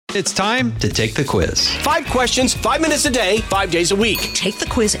It's time to take the quiz. 5 questions, 5 minutes a day, 5 days a week. Take the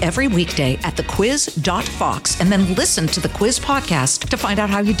quiz every weekday at thequiz.fox and then listen to the quiz podcast to find out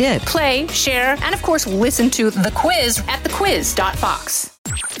how you did. Play, share, and of course, listen to the quiz at thequiz.fox.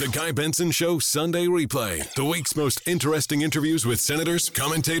 The Guy Benson Show Sunday Replay. The week's most interesting interviews with senators,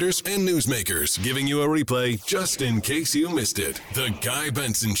 commentators, and newsmakers. Giving you a replay just in case you missed it. The Guy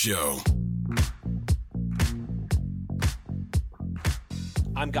Benson Show.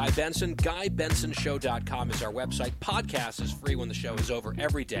 I'm Guy Benson. GuyBensonShow.com is our website. Podcast is free when the show is over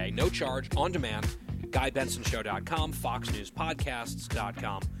every day. No charge, on demand. GuyBensonShow.com,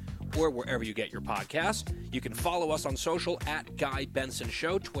 FoxNewsPodcasts.com, or wherever you get your podcasts. You can follow us on social at Guy Benson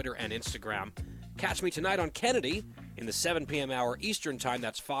Show, Twitter and Instagram. Catch me tonight on Kennedy in the 7 p.m. hour Eastern Time.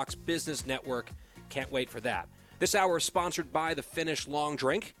 That's Fox Business Network. Can't wait for that. This hour is sponsored by the Finnish Long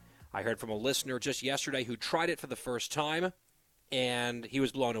Drink. I heard from a listener just yesterday who tried it for the first time, and he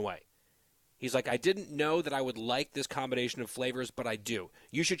was blown away. He's like, I didn't know that I would like this combination of flavors, but I do.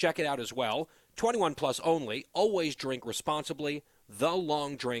 You should check it out as well. 21 plus only. Always drink responsibly.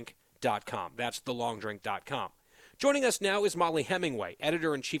 TheLongDrink.com. That's TheLongDrink.com. Joining us now is Mollie Hemingway,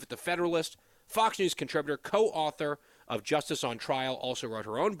 editor-in-chief at The Federalist, Fox News contributor, co-author of Justice on Trial, also wrote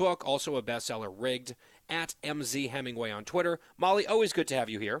her own book, also a bestseller, Rigged, at MZ Hemingway on Twitter. Mollie, always good to have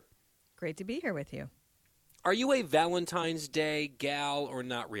you here. Great to be here with you. Are you a Valentine's Day gal or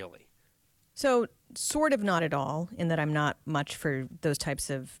not really? So, sort of not at all, in that I'm not much for those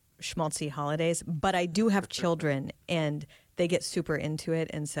types of schmaltzy holidays, but I do have children, and they get super into it,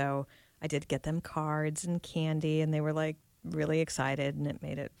 and so I did get them cards and candy, and they were, like, really excited, and it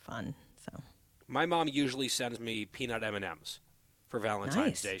made it fun. So, my mom usually sends me peanut M&Ms for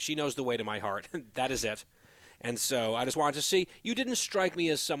Valentine's Day. She knows the way to my heart. That is it. And so I just wanted to see, you didn't strike me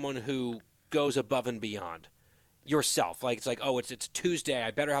as someone who goes above and beyond yourself. Like, it's like, oh, it's Tuesday,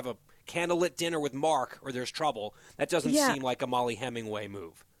 I better have a candlelit dinner with Mark or there's trouble. That doesn't seem like a Mollie Hemingway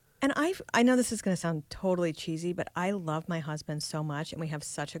move. And I know this is going to sound totally cheesy, but I love my husband so much, and we have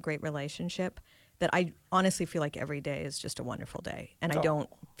such a great relationship that I honestly feel like every day is just a wonderful day. And I don't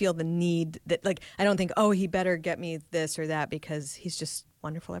feel the need that, like, I don't think, oh, he better get me this or that, because he's just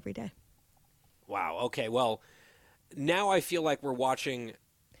wonderful every day. Wow. Okay. Well, now I feel like we're watching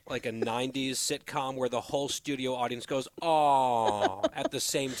like a 90s sitcom where the whole studio audience goes, "Aw," at the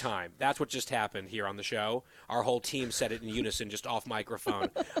same time. That's what just happened here on the show. Our whole team said it in unison, just off microphone.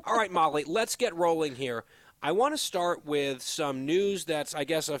 All right, Mollie, let's get rolling here. I want to start with some news that's, I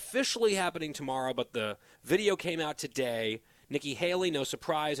guess, officially happening tomorrow, but the video came out today. Nikki Haley, no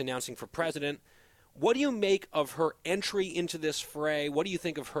surprise, announcing for president. What do you make of her entry into this fray? What do you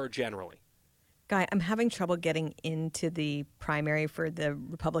think of her generally? Guy, I'm having trouble getting into the primary for the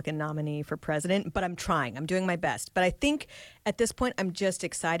Republican nominee for president, but I'm trying. I'm doing my best. But I think at this point, I'm just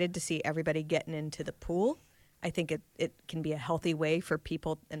excited to see everybody getting into the pool. I think it can be a healthy way for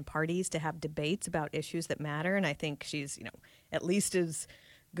people and parties to have debates about issues that matter. And I think she's, at least as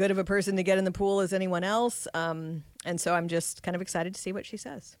good of a person to get in the pool as anyone else. And so I'm just kind of excited to see what she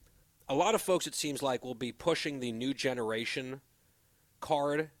says. A lot of folks, it seems like, will be pushing the new generation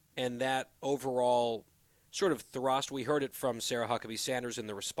card and that overall sort of thrust. We heard it from Sarah Huckabee Sanders in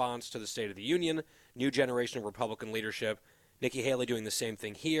the response to the State of the Union, new generation of Republican leadership. Nikki Haley doing the same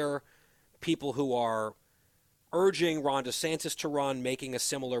thing here. People who are urging Ron DeSantis to run, making a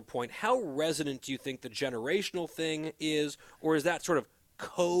similar point. How resonant do you think the generational thing is, or is that sort of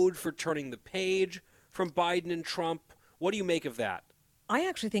code for turning the page from Biden and Trump? What do you make of that? I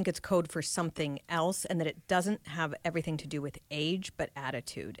actually think it's code for something else, and that it doesn't have everything to do with age, but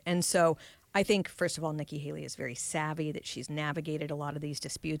attitude. And so I think, first of all, Nikki Haley is very savvy, that she's navigated a lot of these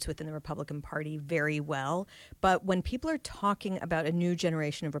disputes within the Republican Party very well. But when people are talking about a new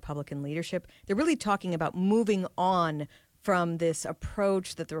generation of Republican leadership, they're really talking about moving on from this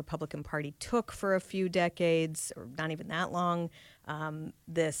approach that the Republican Party took for a few decades, or not even that long,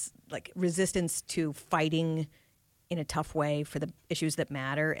 this like resistance to fighting in a tough way for the issues that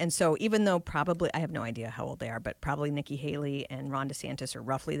matter. And so even though probably, I have no idea how old they are, but probably Nikki Haley and Ron DeSantis are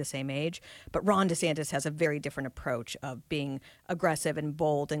roughly the same age. But Ron DeSantis has a very different approach of being aggressive and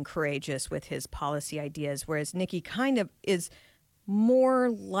bold and courageous with his policy ideas, whereas Nikki kind of is more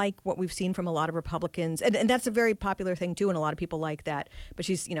like what we've seen from a lot of Republicans. And that's a very popular thing, too, and a lot of people like that. But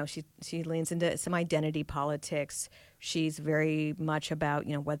she's, she leans into some identity politics. She's very much about,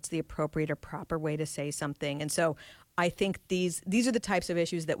 what's the appropriate or proper way to say something. And so I think these are the types of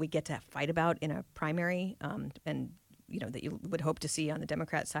issues that we get to fight about in a primary, and that you would hope to see on the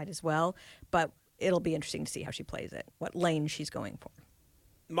Democrat side as well. But it'll be interesting to see how she plays it, what lane she's going for.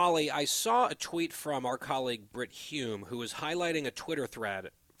 Mollie, I saw a tweet from our colleague Britt Hume, who was highlighting a Twitter thread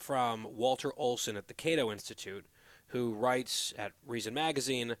from Walter Olson at the Cato Institute, who writes at Reason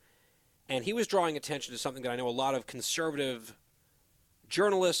Magazine, and he was drawing attention to something that I know a lot of conservative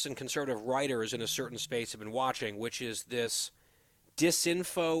journalists and conservative writers in a certain space have been watching, which is this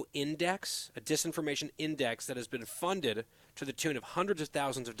disinfo index, a disinformation index that has been funded to the tune of hundreds of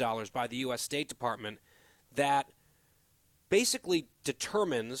thousands of dollars by the U.S. State Department that basically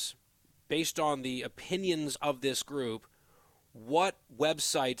determines, based on the opinions of this group, what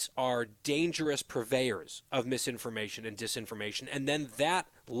websites are dangerous purveyors of misinformation and disinformation. And then that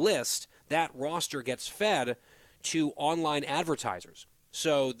list, that roster gets fed to online advertisers.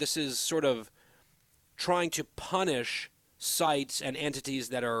 So this is sort of trying to punish sites and entities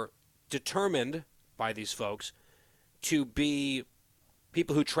that are determined by these folks to be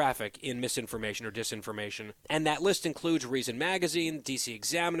people who traffic in misinformation or disinformation. And that list includes Reason Magazine, DC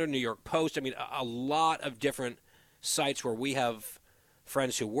Examiner, New York Post. I mean, a lot of different sites where we have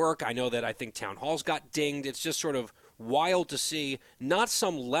friends who work. I know that I think Town Hall's got dinged. It's just sort of wild to see not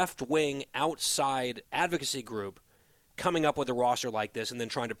some left-wing outside advocacy group coming up with a roster like this and then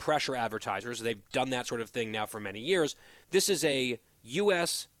trying to pressure advertisers. They've done that sort of thing now for many years. This is a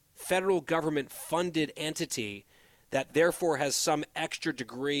U.S. federal government-funded entity that therefore has some extra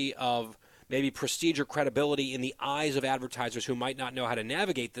degree of maybe prestige or credibility in the eyes of advertisers who might not know how to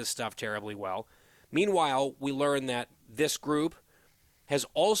navigate this stuff terribly well. Meanwhile, we learn that this group has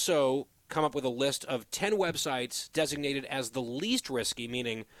also come up with a list of 10 websites designated as the least risky,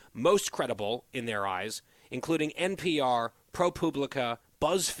 meaning most credible in their eyes, including NPR, ProPublica,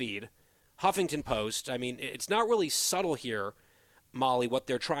 BuzzFeed, Huffington Post. I mean, it's not really subtle here, Molly, what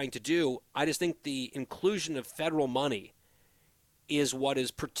they're trying to do. I just think the inclusion of federal money is what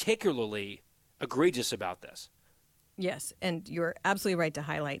is particularly egregious about this. Yes, and you're absolutely right to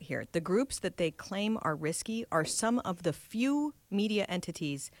highlight here. The groups that they claim are risky are some of the few media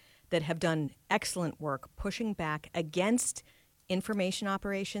entities that have done excellent work pushing back against information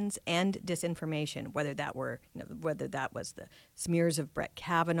operations and disinformation, whether that was the smears of Brett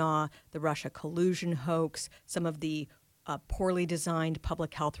Kavanaugh, the Russia collusion hoax, some of the poorly designed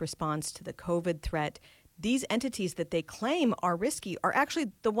public health response to the COVID threat. These entities that they claim are risky are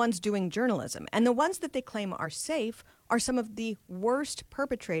actually the ones doing journalism. And the ones that they claim are safe are some of the worst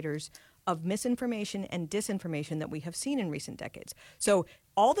perpetrators of misinformation and disinformation that we have seen in recent decades. So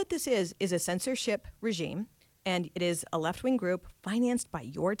all that this is a censorship regime, and it is a left-wing group financed by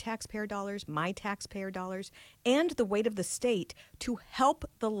your taxpayer dollars, my taxpayer dollars, and the weight of the state to help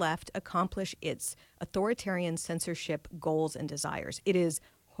the left accomplish its authoritarian censorship goals and desires. It is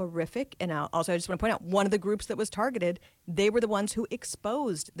horrific. And also, I just want to point out, one of the groups that was targeted, they were the ones who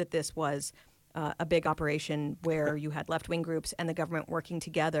exposed that this was a big operation where you had left-wing groups and the government working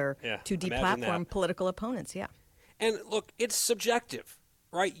together to deplatform political opponents. Yeah. And look, it's subjective,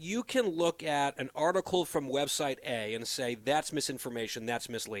 right? You can look at an article from website A and say, that's misinformation, that's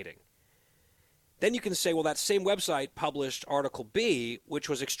misleading. Then you can say, well, that same website published article B, which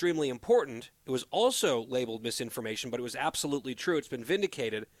was extremely important. It was also labeled misinformation, but it was absolutely true. It's been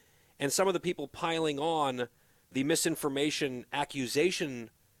vindicated. And some of the people piling on the misinformation accusation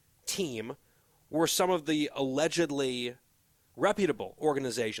team were some of the allegedly reputable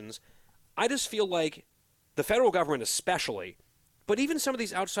organizations. I just feel like the federal government especially, but even some of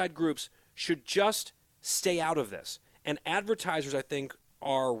these outside groups should just stay out of this. And advertisers, I think,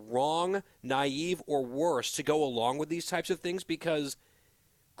 are wrong, naive, or worse to go along with these types of things because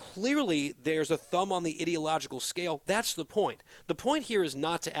clearly there's a thumb on the ideological scale. That's the point. The point here is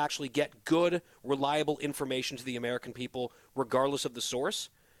not to actually get good, reliable information to the American people regardless of the source,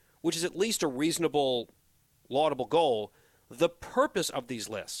 which is at least a reasonable, laudable goal. The purpose of these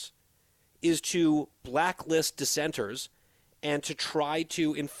lists is to blacklist dissenters and to try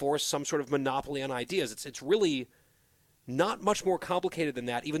to enforce some sort of monopoly on ideas. It's really not much more complicated than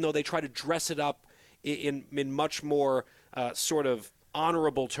that, even though they try to dress it up in much more sort of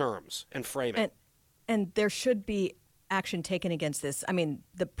honorable terms and frame it. And there should be action taken against this. I mean,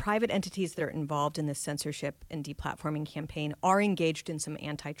 the private entities that are involved in this censorship and deplatforming campaign are engaged in some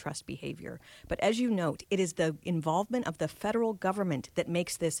antitrust behavior. But as you note, it is the involvement of the federal government that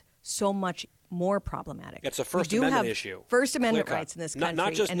makes this so much more problematic. It's a First Amendment issue. First Amendment rights in this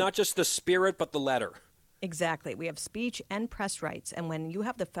country. Not just the spirit, but the letter. Exactly. We have speech and press rights. And when you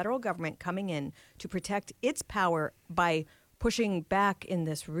have the federal government coming in to protect its power by pushing back in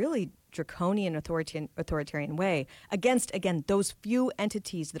this really draconian authoritarian way against, again, those few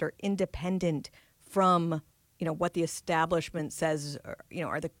entities that are independent from what the establishment says,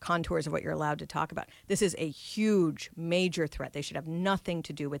 are the contours of what you're allowed to talk about. This is a huge, major threat. They should have nothing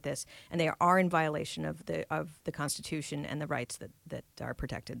to do with this, and they are in violation of the Constitution and the rights that are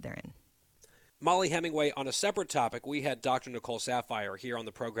protected therein. Molly Hemingway, on a separate topic, we had Dr. Nicole Saphier here on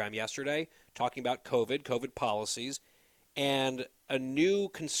the program yesterday talking about COVID policies, and a new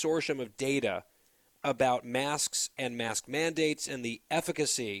consortium of data about masks and mask mandates and the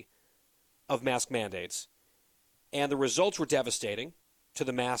efficacy of mask mandates. And the results were devastating to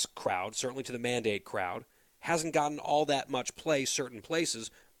the mask crowd, certainly to the mandate crowd. Hasn't gotten all that much play certain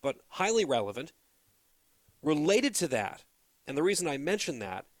places, but highly relevant. Related to that, and the reason I mention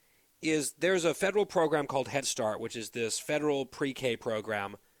that, is there's a federal program called Head Start, which is this federal pre-K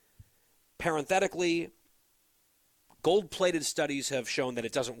program. Parenthetically, gold-plated studies have shown that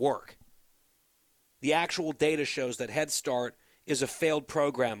it doesn't work. The actual data shows that Head Start is a failed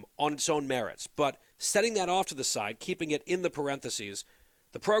program on its own merits. But setting that off to the side, keeping it in the parentheses,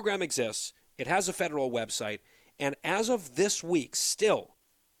 the program exists, it has a federal website, and as of this week, still,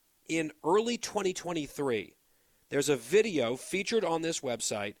 in early 2023, there's a video featured on this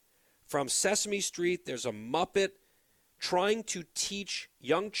website from Sesame Street. There's a Muppet trying to teach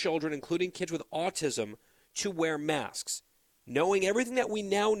young children, including kids with autism, to wear masks. Knowing everything that we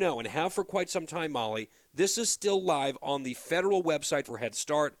now know and have for quite some time, Molly, this is still live on the federal website for Head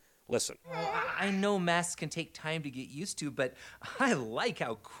Start. Listen. I know masks can take time to get used to, but I like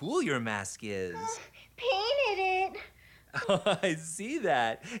how cool your mask is. Painted it. Oh, I see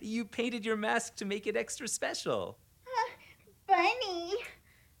that. You painted your mask to make it extra special. Bunny.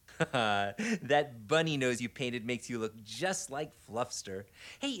 That bunny nose you painted makes you look just like Fluffster.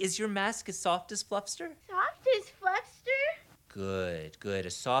 Hey, is your mask as soft as Fluffster? Soft as Fluffster? Good. A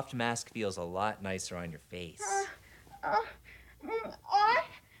soft mask feels a lot nicer on your face. Off?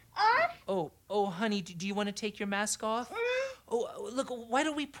 Oh, honey, do you want to take your mask off? Oh, look, why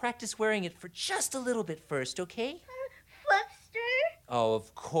don't we practice wearing it for just a little bit first, okay? Fluffster? Oh,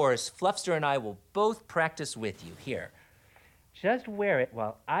 of course. Fluffster and I will both practice with you. Here. Just wear it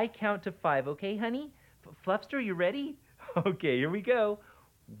while I count to 5, okay, honey? Fluffster, you ready? Okay, here we go.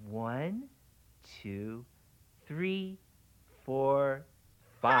 1, 2, 3, 4,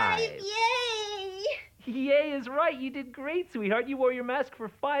 5. Yay! Yay is right. You did great, sweetheart. You wore your mask for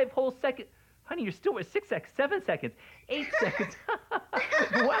 5 whole seconds. Honey, you're still at 6 seconds, 7 seconds, 8 seconds.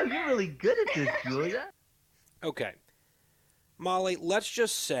 Wow, you're really good at this, Julia. Okay. Molly, let's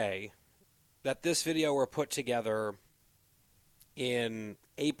just say that this video were put together in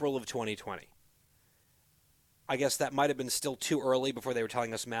April of 2020. I guess that might have been still too early before they were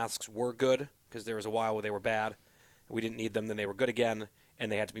telling us masks were good, because there was a while where they were bad. We didn't need them, then they were good again,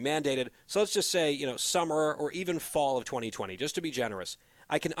 and they had to be mandated. So let's just say, summer or even fall of 2020, just to be generous.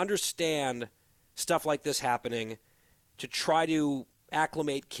 I can understand stuff like this happening to try to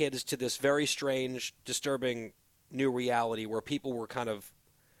acclimate kids to this very strange, disturbing new reality where people were kind of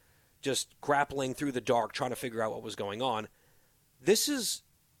just grappling through the dark, trying to figure out what was going on. This is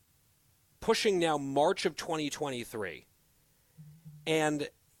pushing now March of 2023. And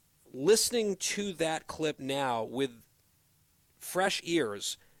listening to that clip now with fresh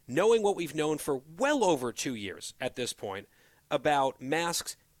ears, knowing what we've known for well over 2 years at this point about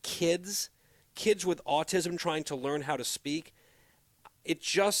masks, kids with autism trying to learn how to speak, it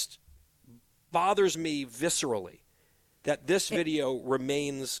just bothers me viscerally that this video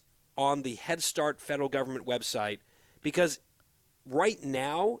remains on the Head Start federal government website, because right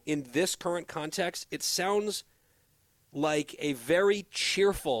now, in this current context, it sounds like a very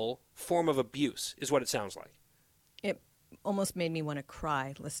cheerful form of abuse, is what it sounds like. It almost made me want to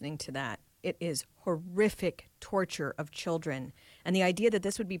cry listening to that. It is horrific torture of children. And the idea that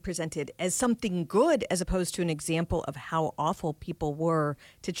this would be presented as something good as opposed to an example of how awful people were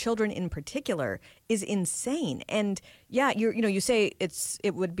to children in particular is insane. And yeah, you say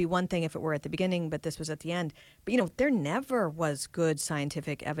it would be one thing if it were at the beginning, but this was at the end. But there never was good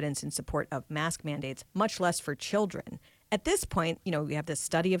scientific evidence in support of mask mandates, much less for children. At this point, we have this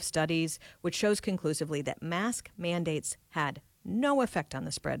study of studies which shows conclusively that mask mandates had no effect on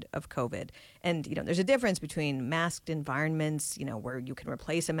the spread of COVID. And, there's a difference between masked environments, where you can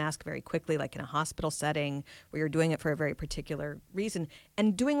replace a mask very quickly, like in a hospital setting, where you're doing it for a very particular reason,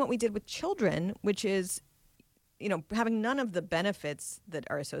 and doing what we did with children, which is, having none of the benefits that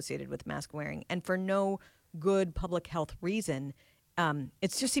are associated with mask wearing and for no good public health reason.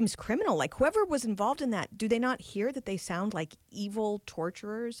 It just seems criminal. Like, whoever was involved in that, do they not hear that they sound like evil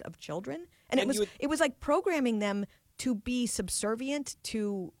torturers of children? And it was like programming them to be subservient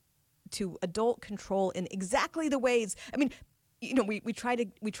to adult control in exactly the ways. I mean, we try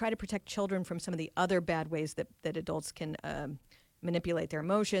to protect children from some of the other bad ways that adults can manipulate their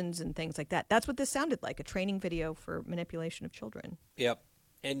emotions and things like that. That's what this sounded like, a training video for manipulation of children. Yep.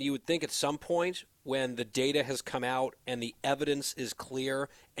 And you would think at some point when the data has come out and the evidence is clear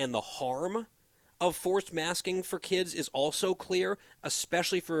and the harm of forced masking for kids is also clear,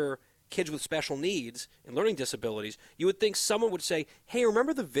 especially for kids with special needs and learning disabilities, you would think someone would say, hey,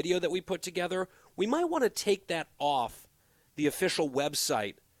 remember the video that we put together? We might want to take that off the official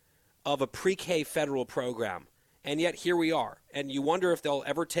website of a pre-K federal program. And yet here we are. And you wonder if they'll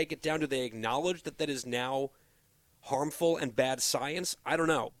ever take it down. Do they acknowledge that is now harmful and bad science? I don't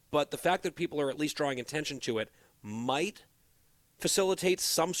know. But the fact that people are at least drawing attention to it might facilitate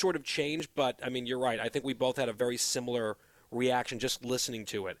some sort of change. But, I mean, you're right. I think we both had a very similar reaction just listening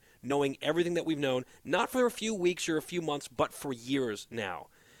to it, knowing everything that we've known, not for a few weeks or a few months, but for years now.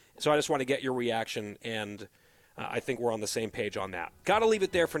 So I just want to get your reaction, and I think we're on the same page on that. Got to leave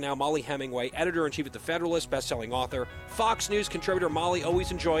it there for now. Molly Hemingway, editor-in-chief at The Federalist, best-selling author, Fox News contributor. Molly,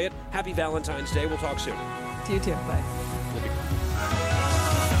 always enjoy it. Happy Valentine's Day. We'll talk soon. See you too. Bye.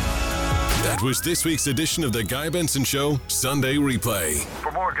 That was this week's edition of The Guy Benson Show Sunday Replay.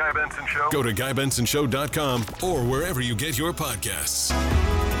 For more Guy Benson Show, go to GuyBensonShow.com or wherever you get your podcasts.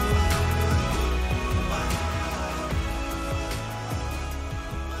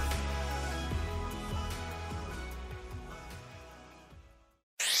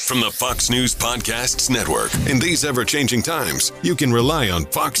 From the Fox News Podcasts Network. In these ever-changing times, you can rely on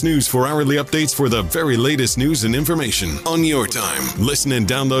Fox News for hourly updates for the very latest news and information on your time. Listen and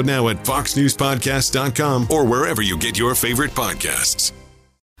download now at foxnewspodcast.com or wherever you get your favorite podcasts.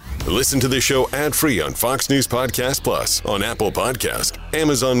 Listen to the show ad-free on Fox News Podcast Plus, on Apple Podcast,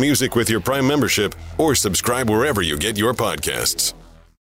 Amazon Music with your Prime membership, or subscribe wherever you get your podcasts.